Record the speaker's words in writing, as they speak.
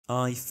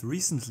I've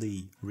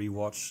recently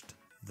rewatched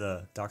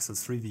the Dark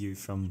Souls 3 review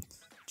from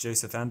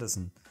Joseph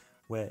Anderson,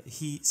 where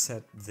he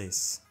said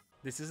this.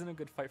 This isn't a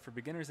good fight for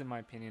beginners in my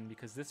opinion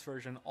because this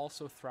version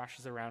also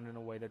thrashes around in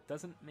a way that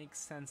doesn't make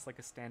sense like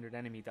a standard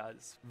enemy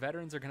does.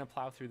 Veterans are going to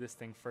plow through this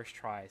thing first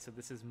try, so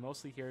this is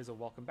mostly here as a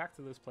welcome back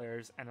to those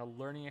players and a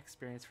learning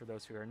experience for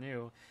those who are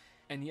new.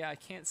 And yeah, I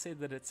can't say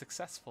that it's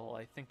successful.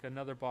 I think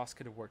another boss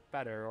could have worked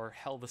better, or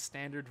hell, the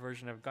standard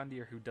version of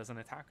Gundyr who doesn't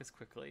attack as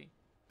quickly.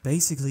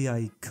 Basically,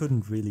 I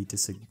couldn't really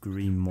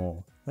disagree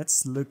more.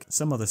 Let's look at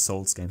some other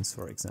Souls games,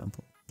 for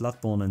example.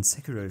 Bloodborne and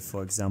Sekiro,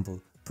 for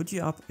example, put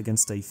you up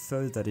against a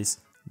foe that is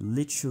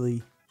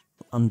literally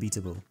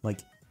unbeatable. Like,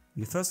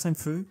 your first time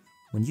through,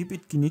 when you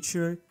beat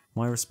Genichiro,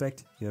 my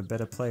respect, you're a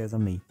better player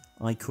than me.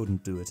 I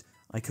couldn't do it.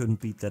 I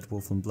couldn't beat that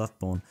wolf in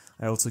Bloodborne.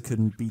 I also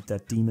couldn't beat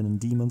that demon in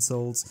Demon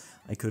Souls.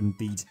 I couldn't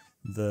beat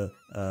the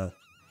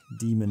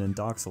demon in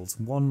Dark Souls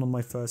 1 on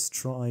my first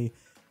try.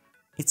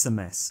 It's a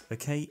mess,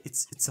 okay?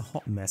 It's a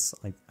hot mess,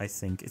 I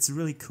think. It's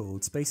really cool.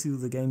 It's basically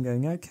the game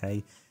going,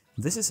 okay,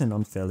 this is an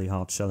unfairly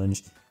hard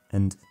challenge,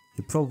 and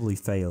you'll probably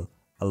fail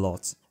a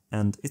lot.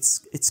 And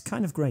it's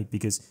kind of great,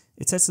 because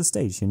it sets the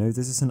stage, you know?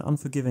 This is an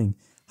unforgiving,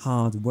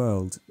 hard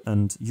world,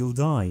 and you'll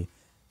die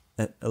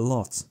a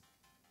lot.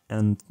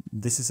 And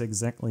this is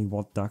exactly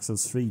what Dark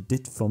Souls 3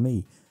 did for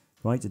me,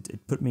 right?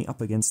 It put me up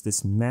against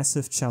this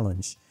massive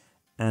challenge,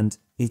 and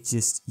you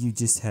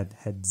just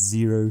had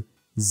zero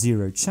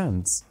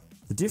chance.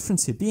 The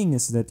difference here being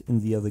is that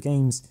in the other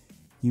games,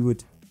 you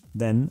would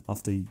then,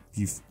 after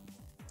you've,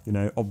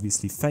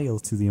 obviously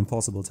failed to the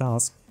impossible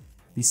task,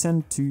 be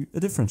sent to a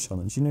different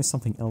challenge,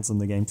 something else in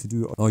the game to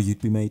do, or you'd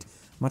be made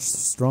much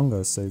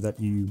stronger so that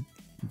you'd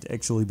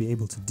actually be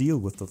able to deal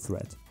with the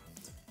threat.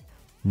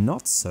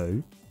 Not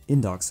so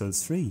in Dark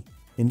Souls 3.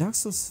 In Dark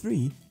Souls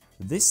 3,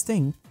 this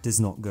thing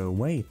does not go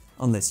away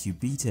unless you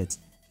beat it,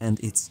 and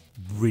it's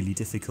really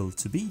difficult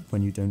to beat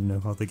when you don't know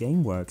how the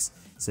game works.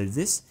 So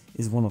this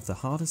is one of the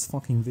hardest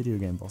fucking video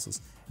game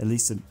bosses, at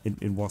least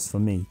it was for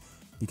me,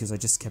 because I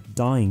just kept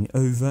dying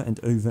over and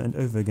over and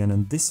over again,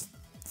 and this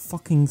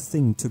fucking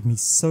thing took me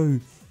so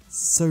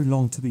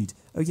long to beat.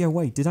 Oh yeah,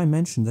 wait, did I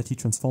mention that he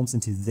transforms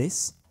into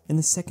this in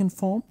the second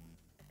form?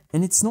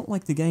 And it's not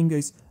like the game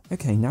goes,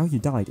 okay, now you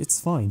died, it's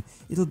fine,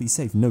 it'll be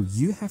safe. No,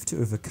 you have to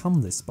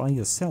overcome this by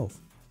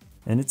yourself.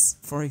 And it's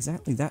for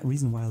exactly that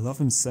reason why I love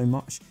him so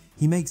much.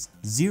 He makes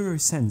zero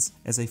sense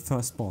as a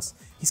first boss.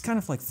 He's kind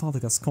of like Father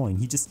Gascoigne.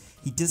 He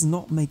does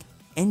not make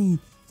any...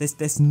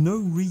 There's no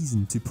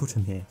reason to put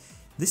him here.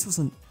 This was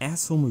an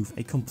asshole move,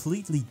 a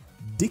completely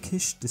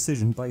dickish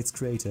decision by its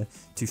creator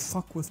to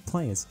fuck with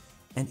players.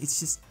 And it's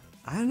just,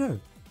 I don't know,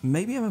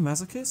 maybe I'm a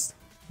masochist?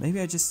 Maybe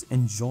I just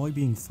enjoy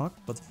being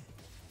fucked, but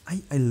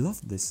I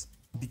love this.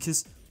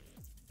 Because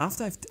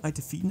after I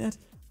defeated it,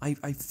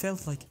 I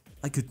felt like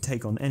I could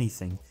take on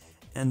anything.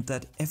 And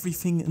that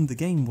everything in the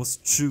game was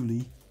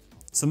truly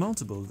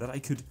surmountable, that I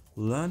could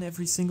learn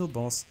every single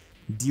boss,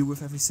 deal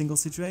with every single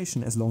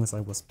situation as long as I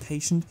was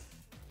patient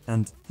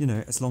and,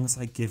 as long as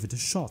I give it a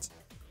shot.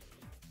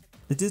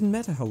 It didn't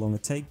matter how long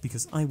it took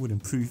because I would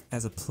improve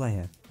as a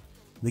player.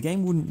 The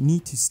game wouldn't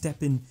need to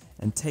step in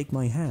and take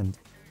my hand,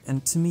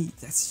 and to me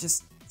that's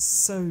just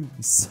so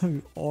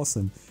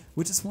awesome,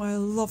 which is why I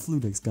love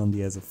Iudex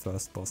Gundyr as a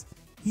first boss.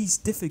 He's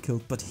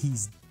difficult, but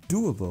he's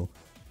doable,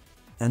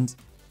 and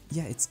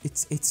yeah,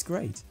 it's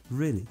great,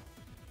 really.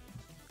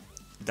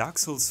 Dark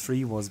Souls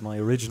 3 was my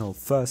original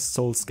first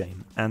Souls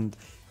game, and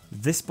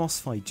this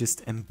boss fight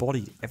just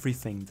embodied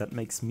everything that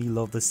makes me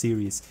love the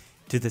series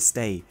to this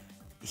day.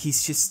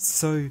 He's just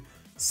so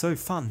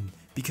fun,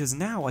 because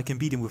now I can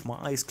beat him with my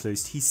eyes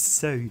closed. He's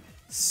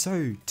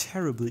so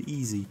terribly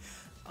easy.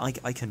 I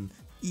can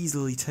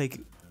easily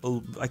take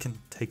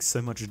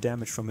so much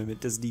damage from him. It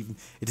doesn't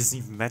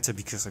even matter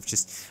because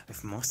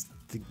I've mastered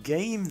the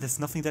game. There's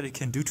nothing that it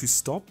can do to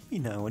stop me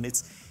now, and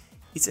it's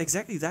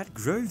exactly that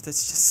growth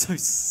that's just so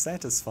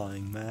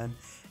satisfying, man.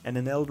 And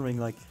in Elden Ring,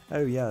 like,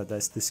 oh yeah,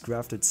 there's this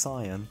grafted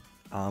scion.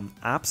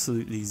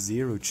 Absolutely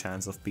zero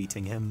chance of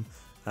beating him.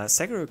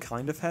 Sekiro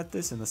kind of had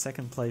this. In the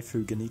second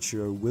playthrough,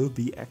 Genichiro will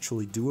be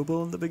actually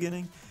doable in the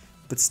beginning,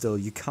 but still,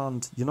 you're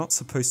not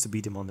supposed to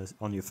beat him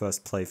on your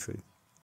first playthrough.